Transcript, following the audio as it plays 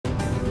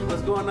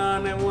What's going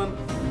on, everyone?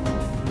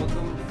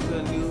 Welcome to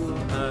a new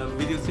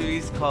video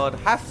series called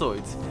HalfSword.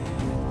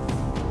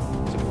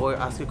 It's your boy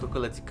Oscar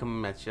Cocoletti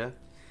coming at ya,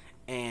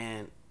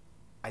 and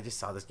I just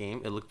saw this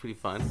game. It looked pretty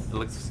fun. It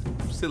looks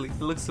silly.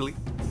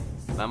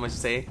 Not much to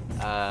say.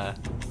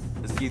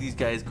 Let's give these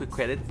guys quick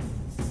credits.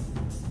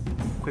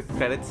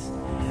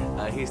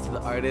 Here's to the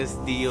artist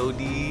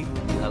DOD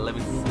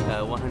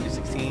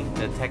 116,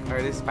 the tech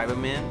artist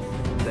Fiberman,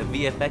 the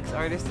VFX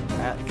artist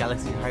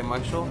Galaxy High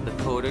Marshal, the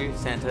coder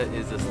Santa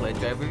is the sled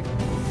driver,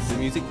 the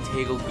music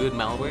Tego Good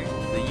Malware,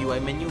 the UI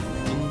menu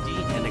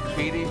Gingy, and the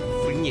creator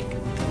Frinick.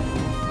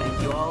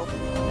 Thank you all,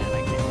 and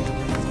I can't wait to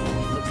play this game.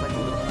 It looks like a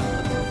little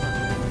fun.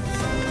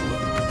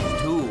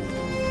 Two.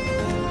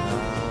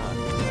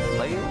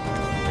 Player?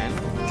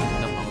 Random?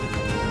 No problem.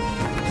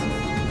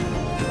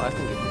 Oh, I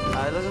think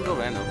let's just go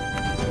random.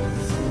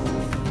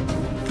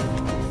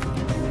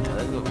 Yeah,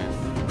 let's go random.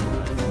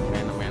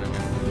 Random.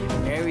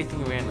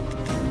 Everything random.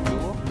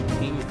 Duel,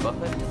 team,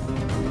 buffet,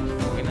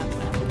 arena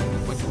map.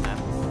 Which map?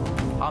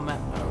 All map?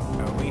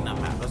 Arena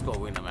map. Let's go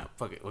arena map.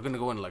 Fuck it. We're gonna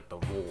go in like the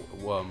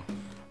war,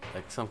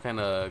 like some kind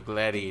of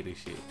gladiator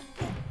shit.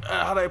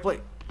 How do I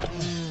play?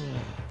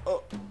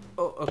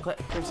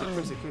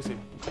 Cursor.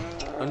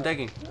 I'm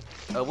dagging.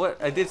 What?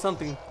 I did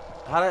something.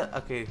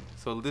 Okay,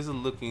 so this is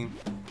looking.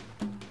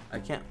 I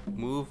can't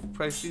move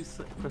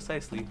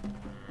precisely.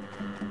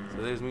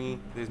 So there's me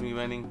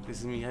running. This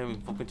is me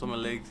having full control of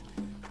my legs.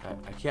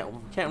 I can't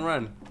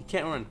run. You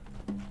can't run.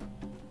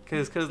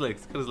 Cause his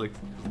legs.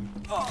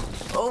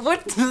 Oh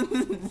what?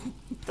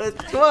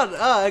 Come on!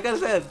 I gotta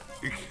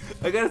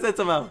stand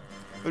somehow.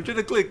 I'm trying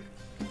to click.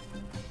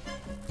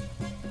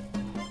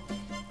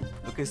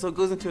 Okay, so it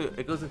goes into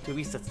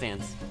reset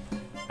stance.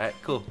 Alright,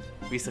 cool.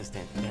 Reset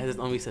stance. It has its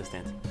own reset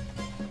stance.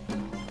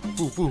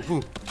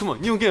 Boom. Come on,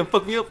 you don't get him,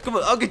 fuck me up. Come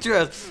on, I'll get your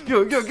ass.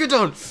 Yo, get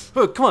down.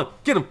 Oh, come on,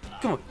 get him.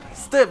 Come on,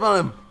 step on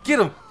him. Get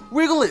him.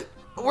 Wiggle it.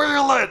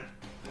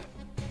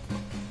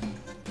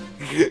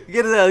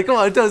 Get his ass. Come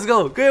on, let's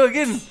go.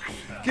 Get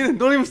him.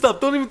 Don't even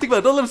stop. Don't even think about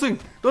it. Don't let him swing.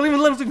 Don't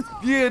even let him swing.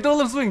 Yeah, don't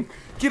let him swing.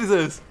 Get his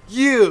ass.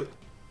 Yeah.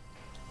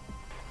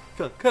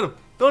 Cut him.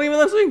 Don't even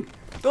let him swing.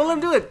 Don't let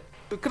him do it.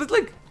 Cut his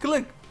leg.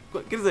 Get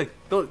his leg.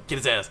 Don't get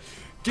his ass.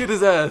 Get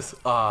his ass.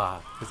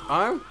 His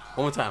arm.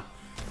 One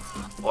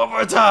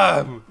more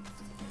time.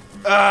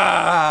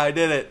 I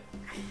did it.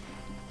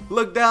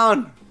 Look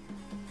down.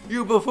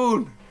 You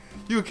buffoon.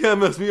 You can't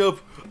mess me up.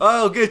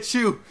 I'll get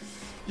you.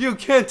 You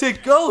can't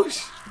take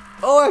ghost.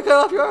 Oh, I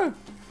cut off your arm.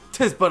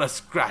 'Tis but a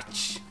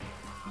scratch.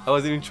 I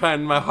wasn't even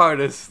trying my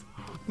hardest.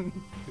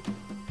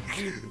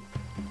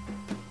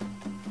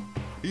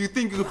 You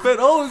think you could fit?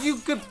 Oh, you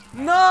could.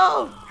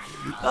 No.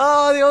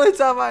 Oh, the only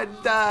time I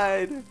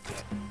died.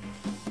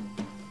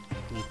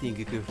 You think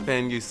you can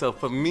defend yourself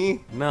from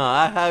me? No,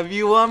 I have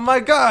you on my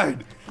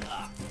guard.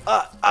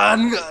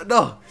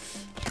 No,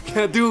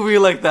 can't do me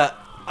like that.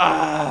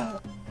 I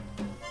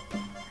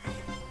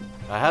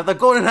have the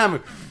golden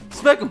hammer.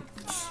 Smack him.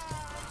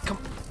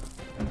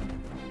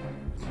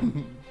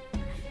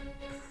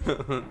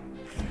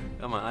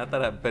 Come on, I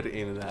thought I had better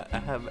aim than that.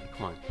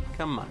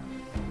 Come on.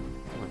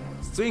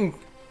 Swing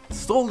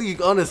slowly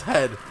on his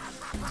head.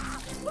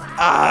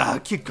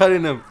 Keep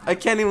cutting him. I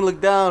can't even look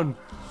down.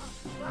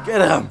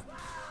 Get him.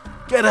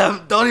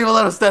 Don't even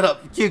let him stand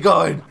up. Keep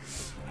going.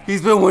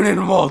 He's been winning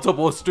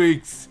multiple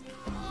streaks.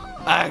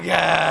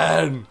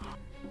 Again.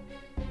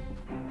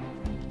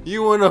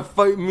 You wanna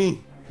fight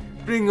me?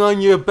 Bring on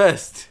your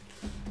best.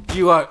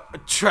 You are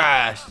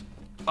trash.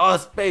 Oh,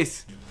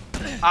 space.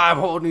 I'm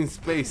holding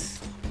space.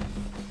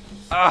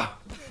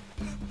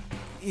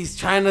 He's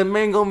trying to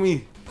mangle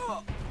me.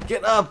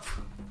 Get up.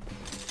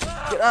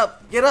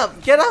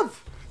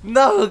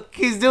 No,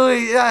 he's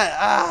doing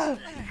that.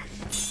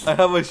 I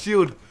have a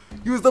shield.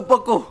 Use the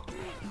buckle.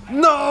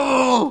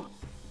 No!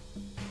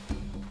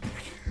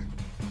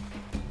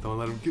 Don't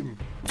let him get me.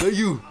 Not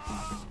you.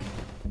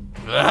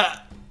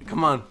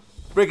 Come on.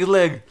 Break his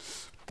leg.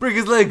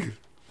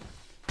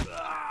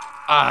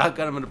 I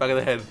got him in the back of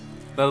the head.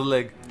 Not the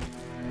leg.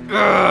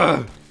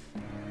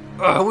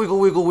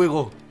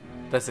 Wiggle.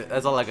 That's it.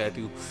 That's all I gotta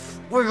do.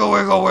 Wiggle.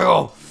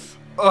 Wiggle.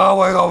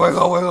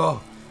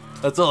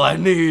 That's all I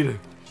need.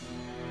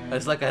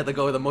 It's like I had to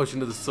go with the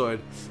motion of the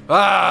sword.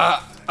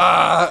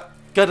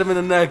 Got him in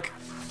the neck.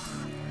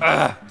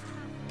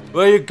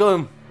 Where you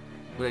going?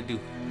 What'd I do?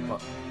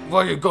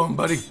 Where you going,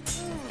 buddy?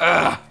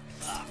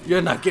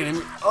 You're not getting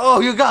me. Oh,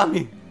 you got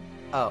me.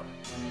 Oh.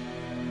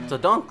 So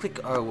don't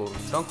click R.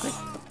 Don't click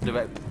the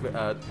right.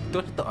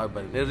 Don't hit the R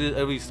button.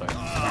 It'll restart.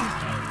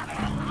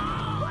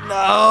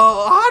 No.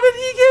 How did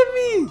he get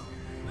me?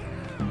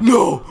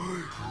 No.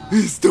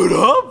 He stood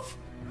up.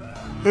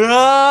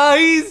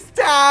 He's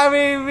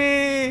stabbing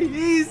me.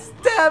 He's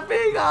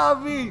stepping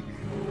on me.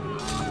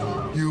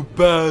 You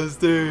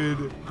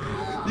bastard!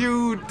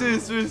 You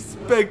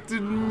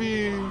disrespected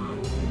me!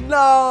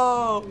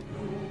 No!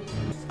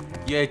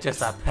 You're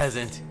just a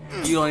peasant.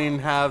 You don't even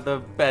have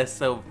the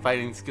best of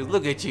fighting skills.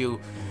 Look at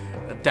you,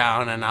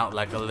 down and out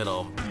like a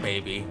little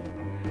baby.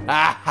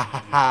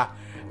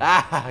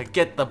 Ah,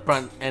 get the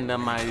brunt end of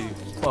my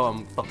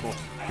buckle.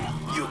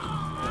 You.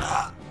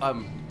 I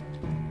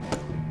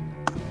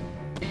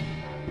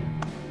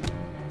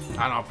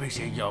don't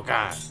appreciate your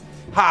guys.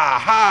 Ha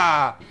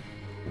ha!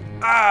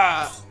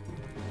 Ah!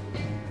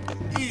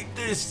 Eat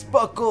this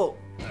buckle!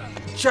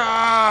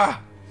 Cha!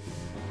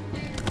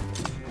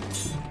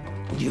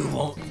 You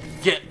won't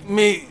get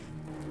me!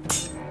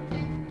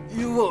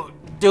 You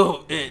won't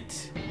do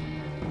it!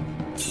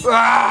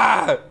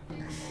 Ah!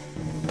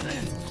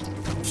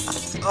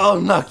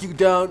 I'll knock you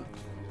down!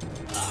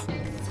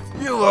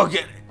 You won't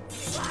get it!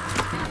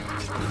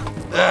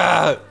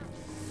 Ah!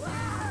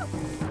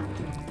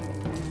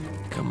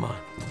 Come on.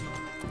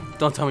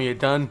 Don't tell me you're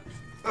done.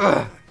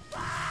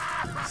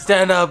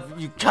 Stand up,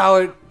 you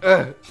coward!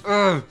 That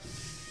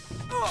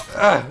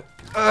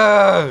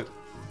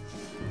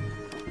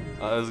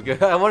was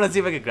good. I want to see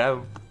if I can grab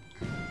him.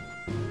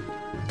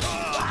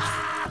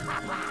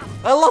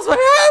 I lost my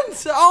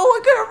hands! Oh,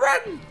 I couldn't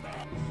run!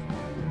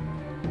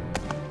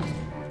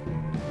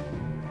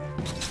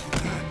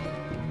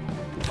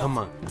 Come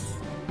on.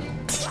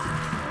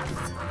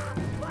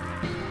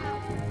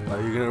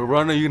 Are you gonna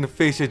run or are you gonna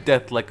face your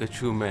death like a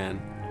true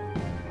man?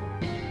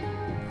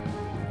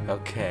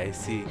 Okay, I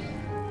see.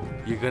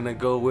 You're gonna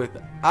go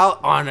without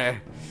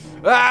honor.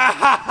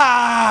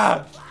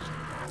 Ah!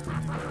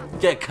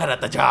 Get cut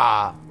at the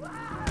jaw.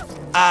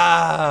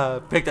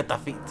 Ah! Picked at the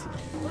feet.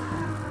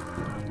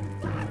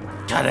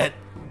 Cut it.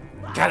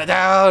 Cut it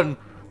down.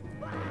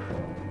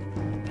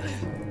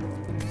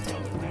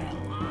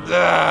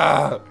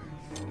 Ah!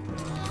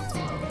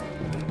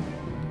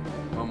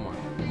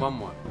 One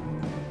more.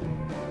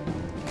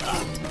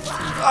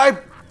 I'm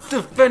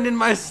defending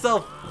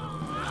myself.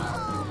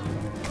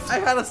 I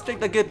had a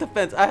straight to good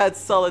defense. I had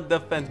solid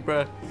defense,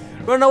 bruh.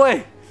 Run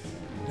away.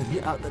 Let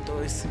me out the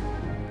doors.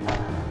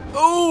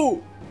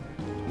 Oh!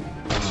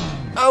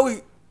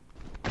 Owie!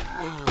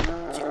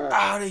 Get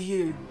out of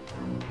here,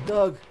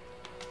 dog.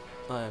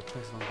 Oh yeah,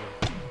 press one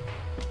button.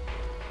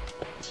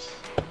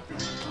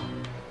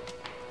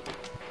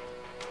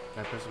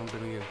 I press one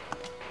button again.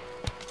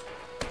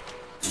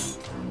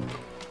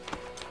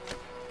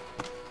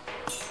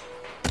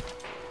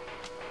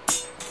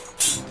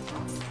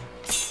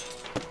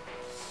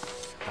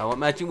 I want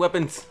matching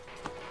weapons.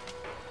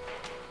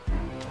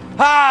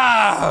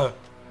 Ha!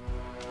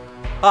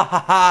 Ha ha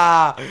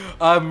ha!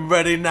 I'm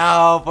ready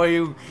now for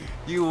you.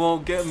 You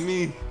won't get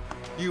me.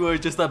 You are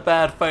just a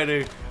bad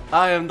fighter.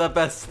 I am the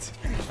best.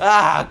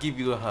 Ah! I'll give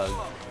you a hug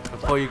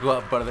before you go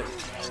out, brother.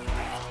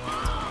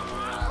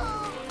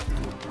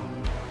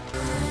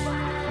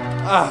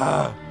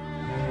 Ah!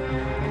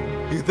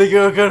 You think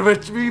you're gonna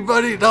reach me,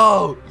 buddy?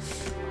 No!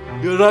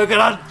 You're not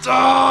gonna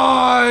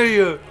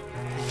die!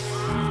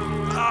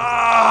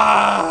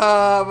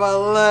 Ah, my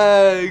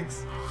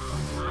legs!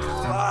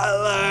 My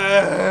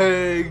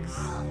legs!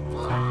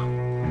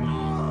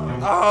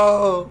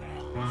 Oh!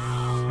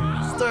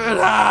 Stay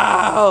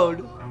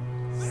down!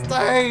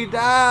 Stay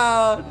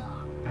down!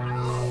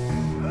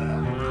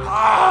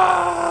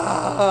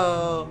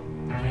 Oh!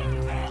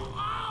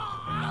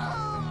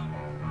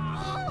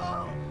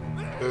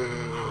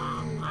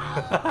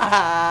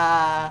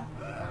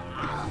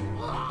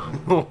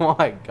 Oh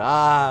my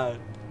god!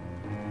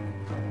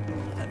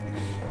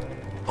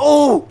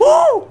 Oh!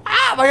 Oh!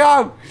 Ah! My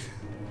arm!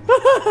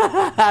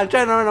 I'm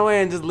trying to run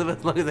away and just live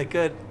as long as I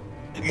could.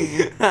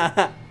 This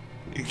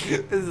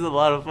is a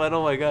lot of fun.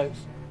 Oh my gosh.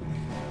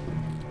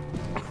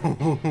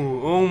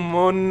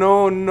 Oh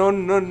no, no,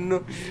 no,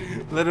 no.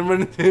 Let him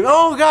run into him.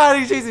 Oh god,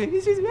 he's chasing me.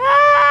 He's chasing me.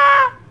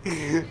 Ah!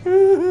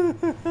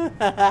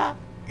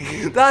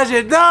 Dodge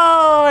it.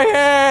 No! My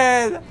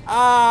head!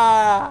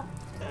 Ah!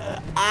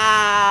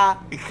 Ah!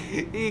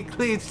 He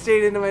cleaved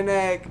straight into my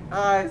neck.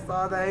 I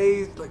saw that.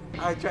 He's like,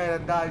 I tried to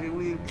dodge and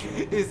weave.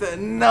 He said,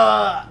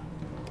 no!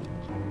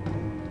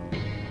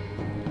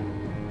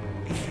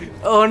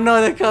 Oh no,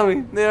 they're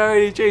coming. They're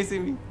already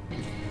chasing me.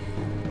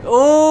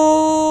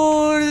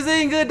 Oh, this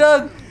ain't good,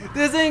 dog.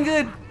 This ain't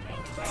good.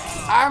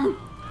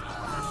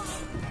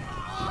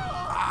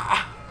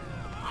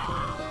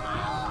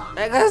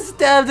 I got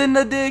stabbed in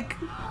the dick.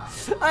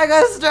 I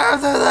got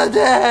stabbed in the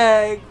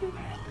dick.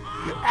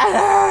 It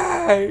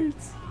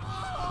hurts.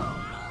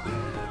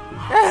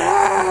 It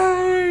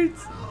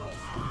hurts.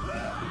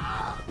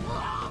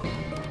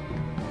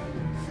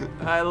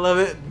 I love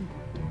it.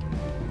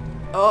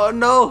 Oh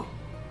no.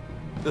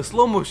 The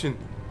slow motion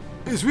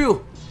is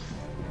real.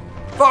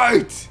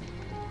 Fight!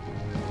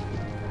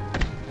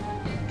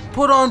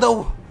 Put on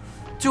the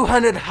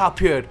two-handed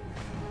half-beard.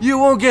 You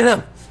won't get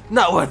him.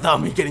 Not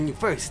without me getting you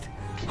first.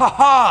 Ha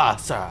ha,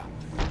 sir.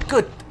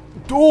 Good.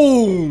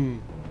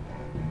 Doom.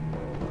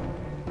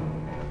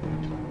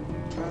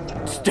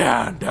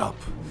 Stand up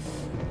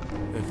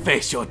and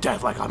face your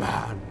death like a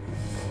man.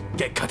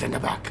 Get cut in the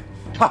back.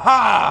 Ha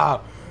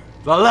ha!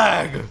 The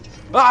leg.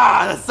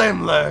 Ah, the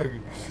same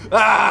leg.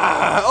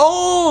 Ah!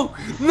 Oh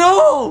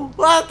no!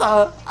 What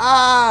the?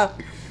 Ah!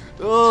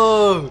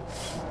 Oh!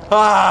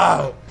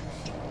 Ah!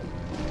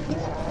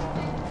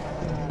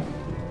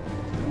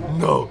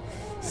 No!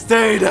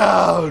 Stay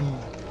down!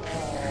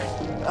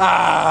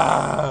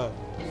 Ah!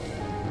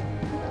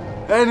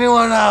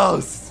 Anyone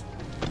else?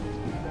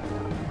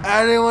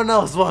 Anyone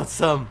else want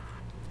some?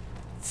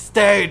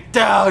 Stay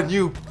down,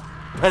 you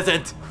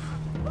peasant!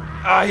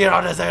 Ah, you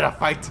don't deserve to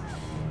fight.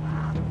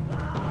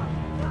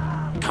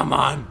 Come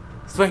on,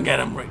 swing at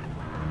him, right?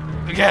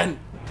 Again,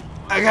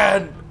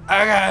 again,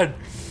 again,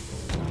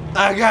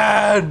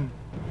 again,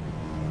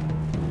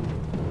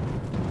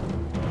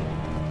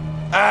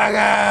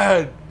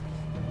 again.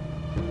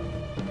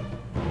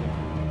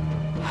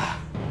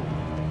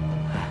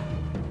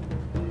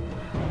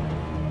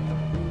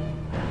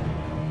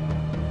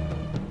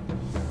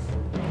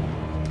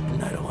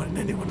 And I don't want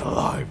anyone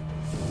alive.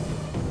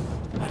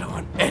 I don't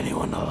want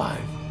anyone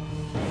alive.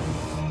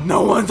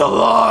 No one's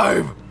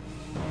alive.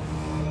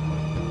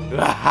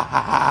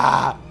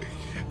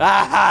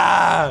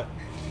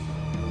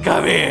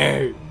 Come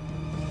here.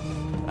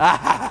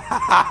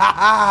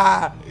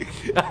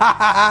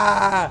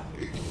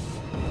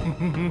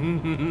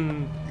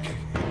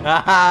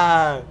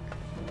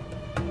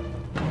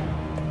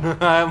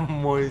 I'm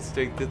more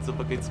restricted to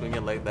fucking swing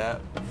it like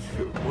that.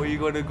 Where you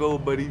gonna go,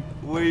 buddy?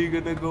 Where you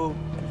gonna go?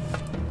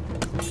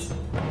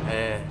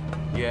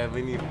 You have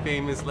any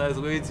famous last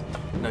words?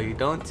 No, you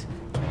don't.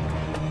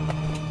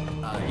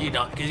 You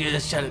don't, because you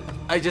just shut it.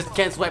 I just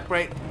can't swipe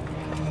right.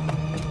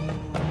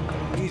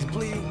 He's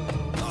bleeding.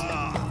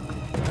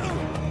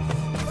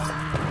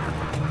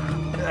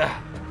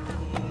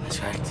 That's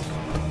right.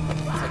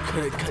 I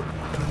couldn't cut.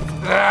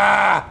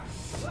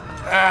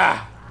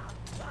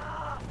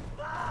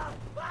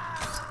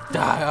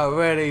 Die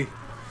already.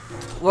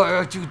 Why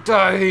aren't you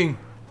dying?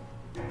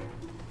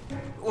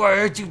 Why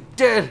aren't you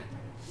dead?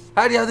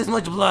 How do you have this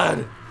much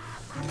blood?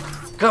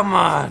 Come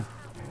on.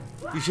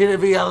 You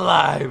shouldn't be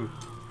alive.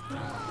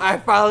 I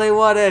finally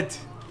won it!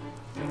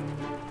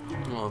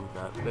 Oh my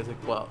god, that's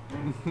like, wow.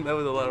 That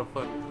was a lot of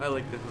fun. I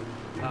like this one.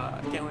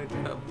 I can't wait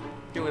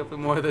to play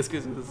more of this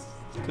because it's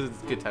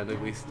a good time at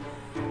least.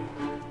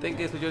 Thank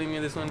you guys for joining me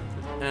on this one.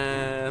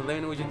 Let me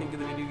know what you think of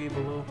the video game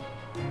below.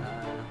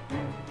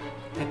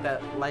 Hit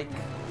that like,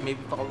 maybe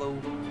follow,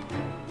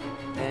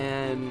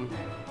 and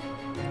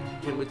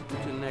can't wait to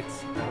put you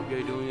next. I hope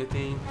you're doing your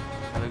thing.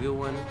 Have a good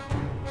one.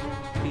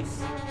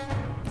 Peace.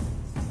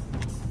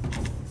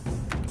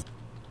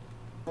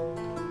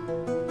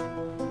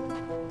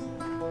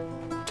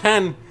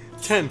 Ten.